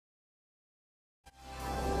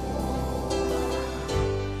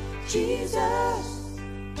Jesus,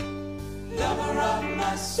 lover of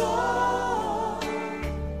my soul.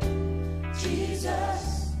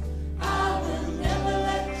 Jesus, I will never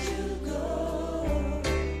let you go.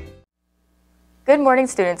 Good morning,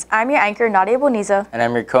 students. I'm your anchor, Nadia, Boneza. And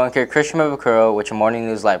I'm your co-anchor, Shimabukuro, with your morning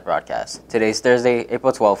news live broadcast. Today's Thursday,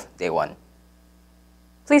 April 12th, day 1.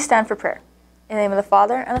 Please stand for prayer. In the name of the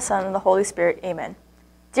Father, and the Son, and the Holy Spirit, amen.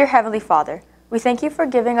 Dear Heavenly Father, we thank you for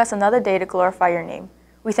giving us another day to glorify your name.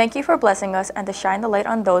 We thank you for blessing us and to shine the light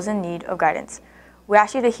on those in need of guidance. We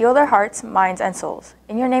ask you to heal their hearts, minds, and souls.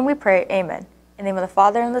 In your name we pray, amen. In the name of the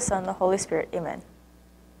Father, and the Son, and the Holy Spirit, amen.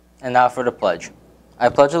 And now for the pledge. I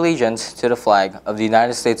pledge allegiance to the flag of the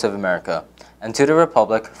United States of America and to the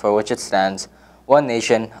republic for which it stands, one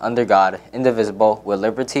nation, under God, indivisible, with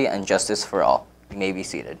liberty and justice for all. You may be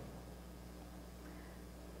seated.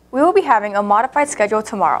 We will be having a modified schedule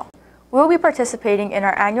tomorrow. We will be participating in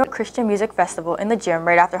our annual Christian Music Festival in the gym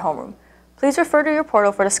right after homeroom. Please refer to your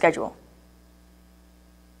portal for the schedule.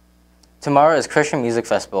 Tomorrow is Christian Music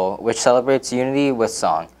Festival, which celebrates unity with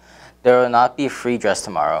song. There will not be free dress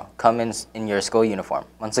tomorrow. Come in your school uniform.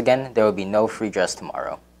 Once again, there will be no free dress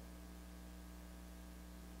tomorrow.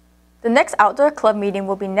 The next outdoor club meeting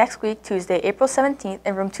will be next week, Tuesday, April 17th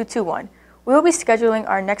in room 221. We will be scheduling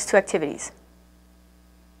our next 2 activities.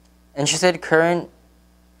 Interested current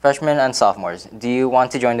freshmen and sophomores, do you want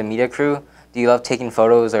to join the media crew? Do you love taking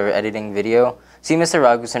photos or editing video? See Mr.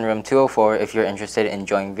 Ragus in room 204 if you're interested in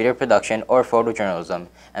joining video production or photojournalism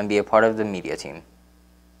and be a part of the media team.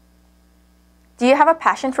 Do you have a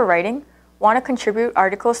passion for writing? Want to contribute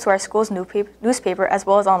articles to our school's newspaper as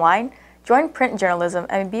well as online? Join print journalism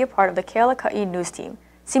and be a part of the Kealakai news team.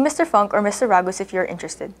 See Mr. Funk or Mr. Ragus if you're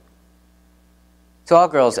interested. To all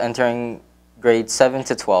girls entering grades 7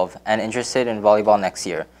 to 12 and interested in volleyball next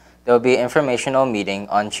year, there will be an informational meeting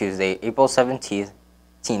on Tuesday, April 17th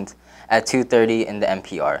at 2:30 in the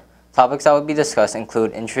MPR. Topics that will be discussed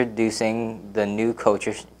include introducing the new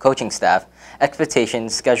coaching staff,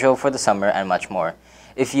 expectations, schedule for the summer, and much more.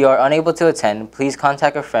 If you are unable to attend, please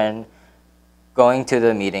contact a friend going to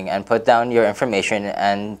the meeting and put down your information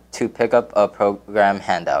and to pick up a program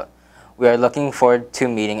handout. We are looking forward to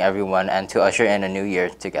meeting everyone and to usher in a new year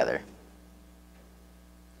together.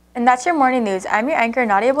 And that's your morning news. I'm your anchor,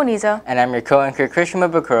 Nadia Boneza. And I'm your co-anchor,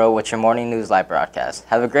 Shimabukuro, with your morning news live broadcast.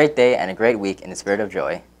 Have a great day and a great week in the spirit of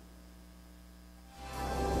joy.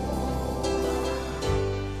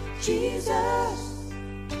 Jesus,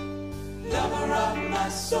 lover of my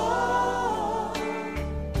soul.